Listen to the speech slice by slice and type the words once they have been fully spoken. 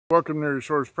Welcome to Your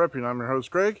Shores Prepping. I'm your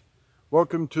host, Greg.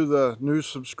 Welcome to the new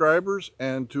subscribers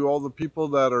and to all the people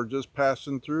that are just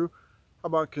passing through. How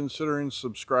about considering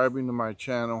subscribing to my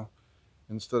channel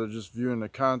instead of just viewing the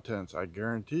contents? I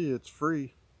guarantee it's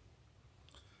free.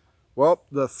 Well,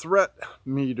 the threat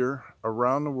meter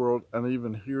around the world and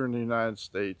even here in the United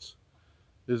States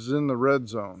is in the red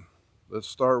zone. Let's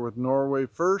start with Norway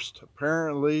first.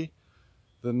 Apparently,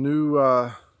 the new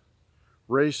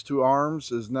race to arms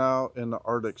is now in the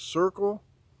Arctic Circle,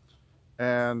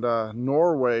 and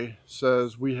Norway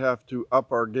says we have to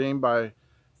up our game by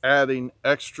adding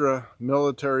extra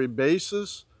military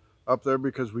bases up there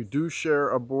because we do share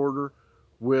a border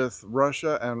with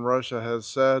Russia, and Russia has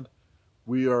said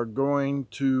we are going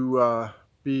to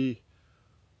be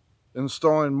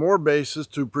installing more bases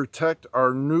to protect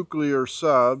our nuclear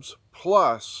subs,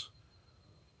 plus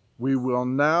we will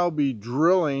now be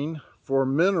drilling for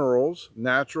minerals,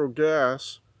 natural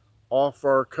gas, off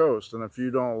our coast. And if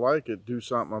you don't like it, do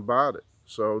something about it.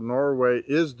 So Norway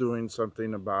is doing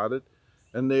something about it,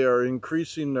 and they are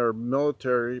increasing their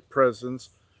military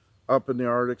presence up in the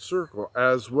Arctic Circle,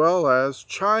 as well as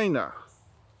China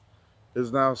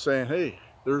is now saying, hey,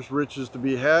 there's riches to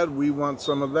be had. We want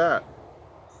some of that.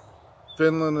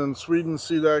 Finland and Sweden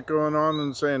see that going on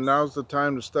and saying, now's the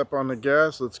time to step on the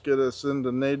gas. Let's get us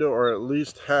into NATO, or at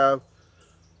least have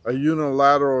a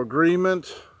unilateral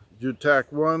agreement. You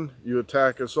attack one, you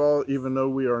attack us all, even though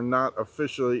we are not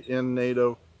officially in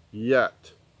NATO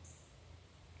yet.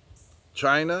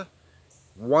 China,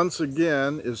 once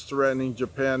again, is threatening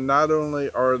Japan. Not only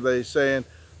are they saying,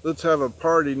 let's have a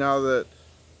party now that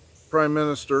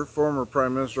former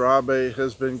Prime Minister Abe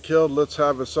has been killed, let's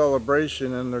have a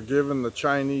celebration, and they're giving the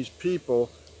Chinese people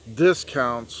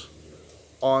discounts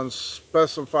on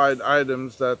specified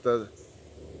items that the,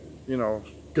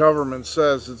 government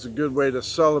says it's a good way to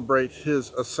celebrate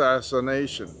his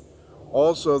assassination.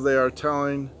 Also, they are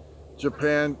telling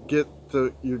Japan,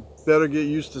 you better get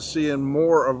used to seeing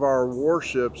more of our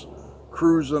warships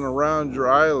cruising around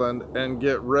your island and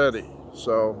get ready.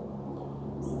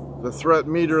 So the threat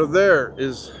meter there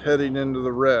is heading into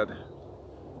the red.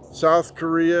 South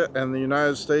Korea and the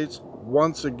United States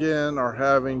once again are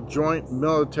having joint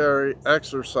military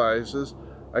exercises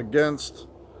against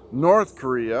North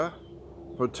Korea,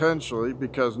 potentially,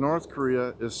 because North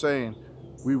Korea is saying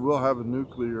we will have a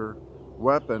nuclear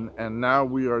weapon, and now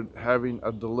we are having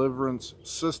a deliverance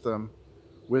system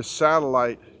with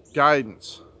satellite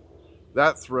guidance.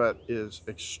 That threat is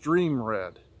extreme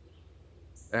red.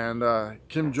 And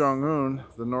Kim Jong-un,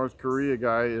 the North Korea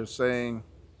guy, is saying,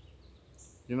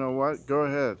 you know what, go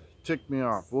ahead, tick me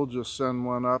off. We'll just send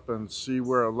one up and see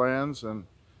where it lands, and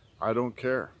I don't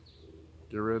care.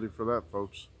 Get ready for that,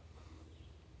 folks.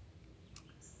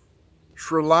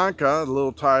 Sri Lanka, a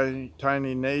little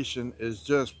tiny nation, is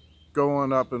just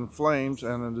going up in flames,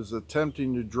 and it is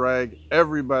attempting to drag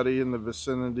everybody in the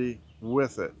vicinity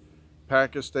with it.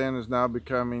 Pakistan is now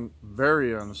becoming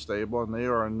very unstable, and they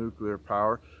are a nuclear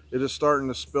power. It is starting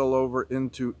to spill over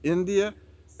into India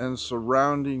and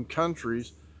surrounding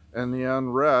countries, and the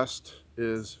unrest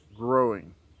is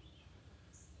growing.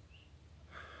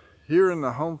 Here in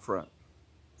the home front,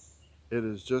 it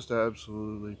is just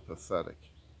absolutely pathetic.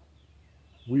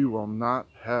 We will not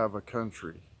have a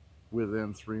country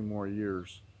within 3 more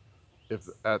years if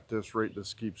at this rate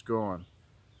this keeps going.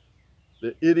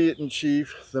 The idiot in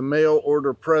chief, the mail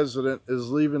order president, is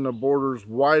leaving the borders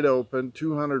wide open.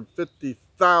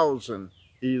 250,000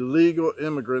 illegal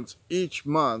immigrants each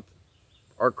month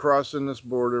are crossing this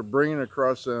border, bringing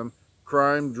across them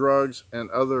crime, drugs,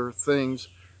 and other things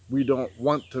we don't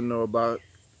want to know about,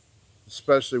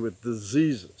 especially with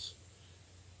diseases.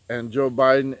 And Joe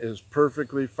Biden is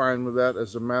perfectly fine with that.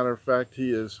 As a matter of fact,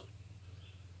 he is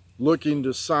looking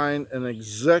to sign an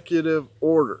executive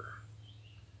order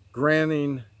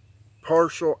granting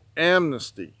partial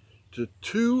amnesty to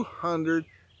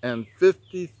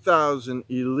 250,000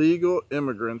 illegal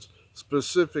immigrants,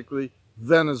 specifically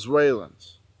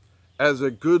Venezuelans, as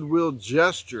a goodwill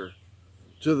gesture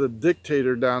to the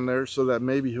dictator down there, so that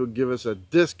maybe he'll give us a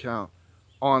discount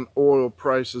on oil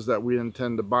prices that we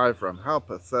intend to buy from. How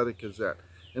pathetic is that?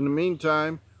 In the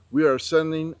meantime, we are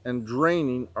sending and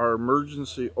draining our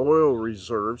emergency oil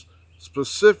reserves,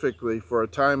 specifically for a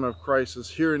time of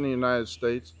crisis here in the United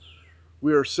States.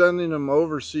 We are sending them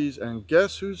overseas, and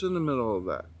guess who's in the middle of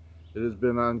that? It has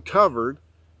been uncovered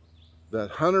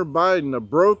that Hunter Biden, the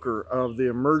broker of the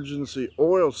emergency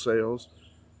oil sales,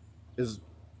 is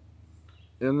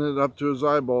in it up to his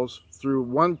eyeballs through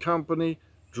one company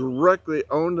directly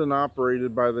owned and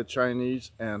operated by the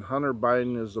Chinese, and Hunter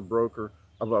Biden is the broker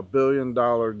of a $1 billion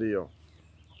deal.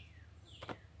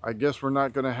 I guess we're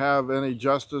not going to have any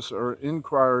justice or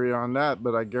inquiry on that,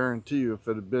 but I guarantee you if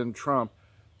it had been Trump,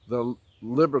 the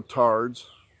libertards,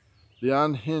 the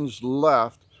unhinged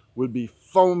left, would be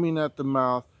foaming at the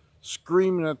mouth,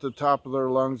 screaming at the top of their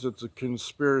lungs it's a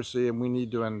conspiracy and we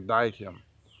need to indict him.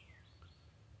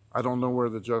 I don't know where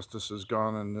the justice has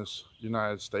gone in this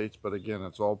United States, but again,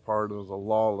 it's all part of the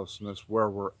lawlessness where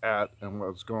we're at and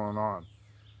what's going on.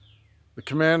 The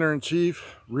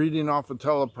commander-in-chief, reading off a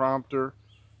teleprompter,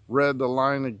 read the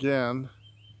line again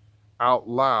out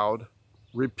loud.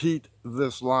 Repeat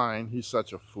this line. He's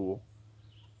such a fool.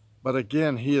 But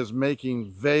again, he is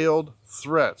making veiled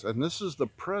threats. And this is the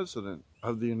president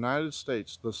of the United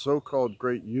States, the so-called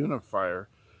great unifier,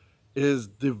 is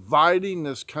dividing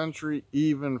this country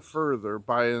even further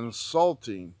by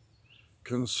insulting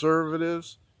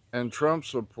conservatives and Trump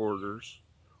supporters,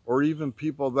 or even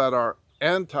people that are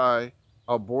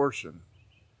anti-abortion,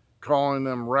 calling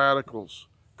them radicals,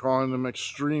 calling them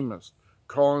extremists,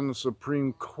 calling the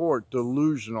Supreme Court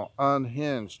delusional,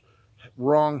 unhinged,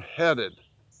 wrong-headed.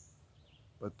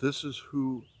 But this is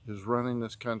who is running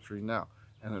this country now.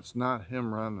 And it's not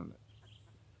him running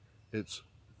it. It's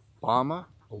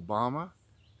Obama,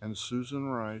 and Susan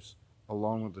Rice,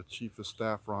 along with the Chief of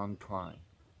Staff, Ron Klein.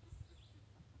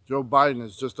 Joe Biden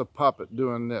is just a puppet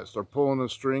doing this. They're pulling a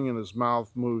string and his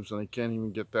mouth moves and he can't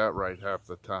even get that right half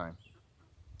the time.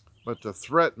 But the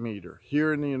threat meter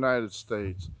here in the United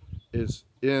States is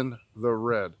in the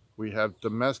red. We have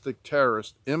domestic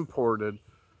terrorists imported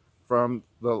from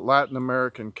the Latin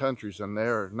American countries, and they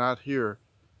are not here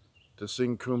to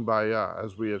sing Kumbaya.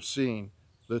 As we have seen,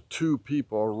 the 2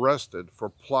 people arrested for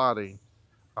plotting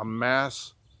a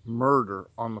mass murder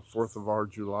on the 4th of our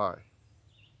July.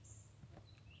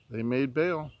 They made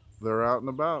bail. They're out and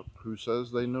about. Who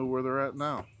says they know where they're at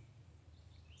now?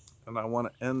 And I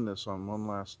want to end this on one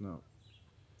last note.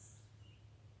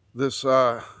 This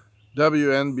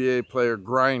WNBA player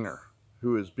Griner,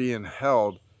 who is being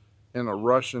held in a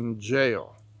Russian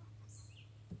jail.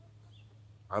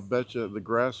 I bet you the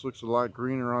grass looks a lot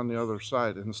greener on the other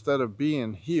side. Instead of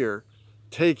being here,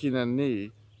 taking a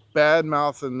knee,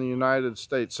 bad-mouthing the United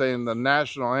States, saying the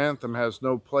national anthem has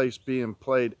no place being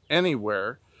played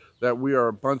anywhere, that we are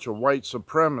a bunch of white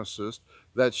supremacists,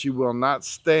 that she will not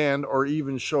stand or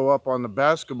even show up on the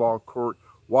basketball court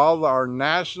while our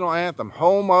national anthem,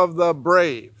 home of the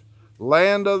brave,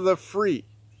 land of the free,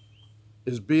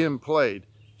 is being played.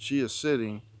 She is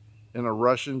sitting in a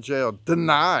Russian jail,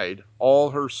 denied all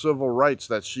her civil rights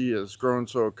that she has grown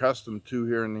so accustomed to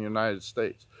here in the United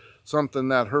States, something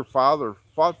that her father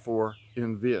fought for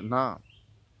in Vietnam.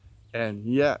 And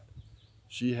yet,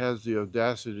 she has the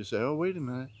audacity to say, oh, wait a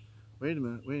minute,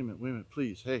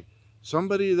 please, hey,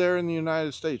 somebody there in the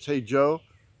United States, hey, Joe,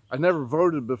 I never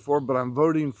voted before, but I'm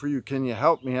voting for you. Can you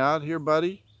help me out here,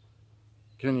 buddy?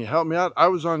 Can you help me out? I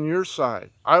was on your side.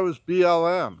 I was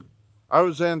BLM. I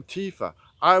was Antifa.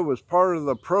 I was part of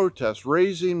the protest,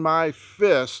 raising my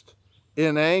fist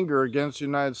in anger against the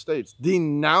United States,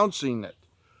 denouncing it.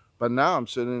 But now I'm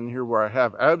sitting in here where I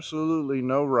have absolutely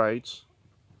no rights,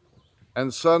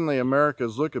 and suddenly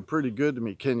America's looking pretty good to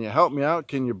me. Can you help me out?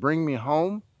 Can you bring me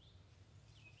home?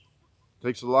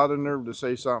 Takes a lot of nerve to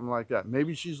say something like that.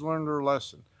 Maybe she's learned her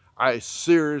lesson. I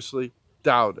seriously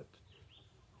doubt it.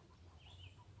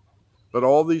 But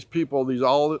all these people,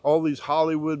 all these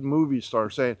Hollywood movie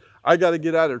stars saying, I got to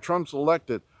get out of here. Trump's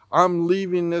elected. I'm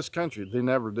leaving this country. They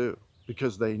never do,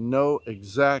 because they know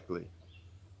exactly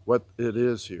what it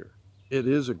is here. It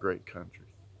is a great country.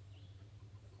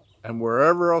 And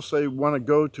wherever else they want to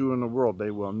go to in the world,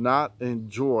 they will not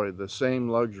enjoy the same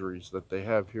luxuries that they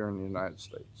have here in the United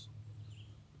States.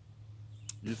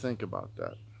 You think about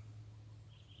that.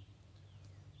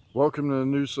 Welcome to the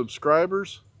new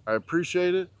subscribers. I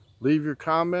appreciate it. Leave your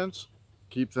comments.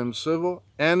 Keep them civil.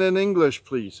 And in English,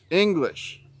 please.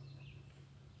 English.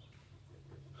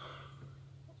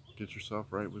 Get yourself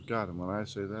right with God. And when I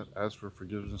say that, ask for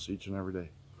forgiveness each and every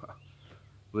day.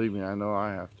 Believe me, I know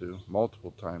I have to,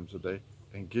 multiple times a day.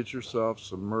 And get yourself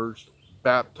submerged,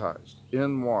 baptized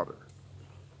in water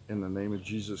in the name of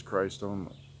Jesus Christ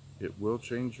only. It will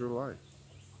change your life.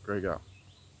 Greg out.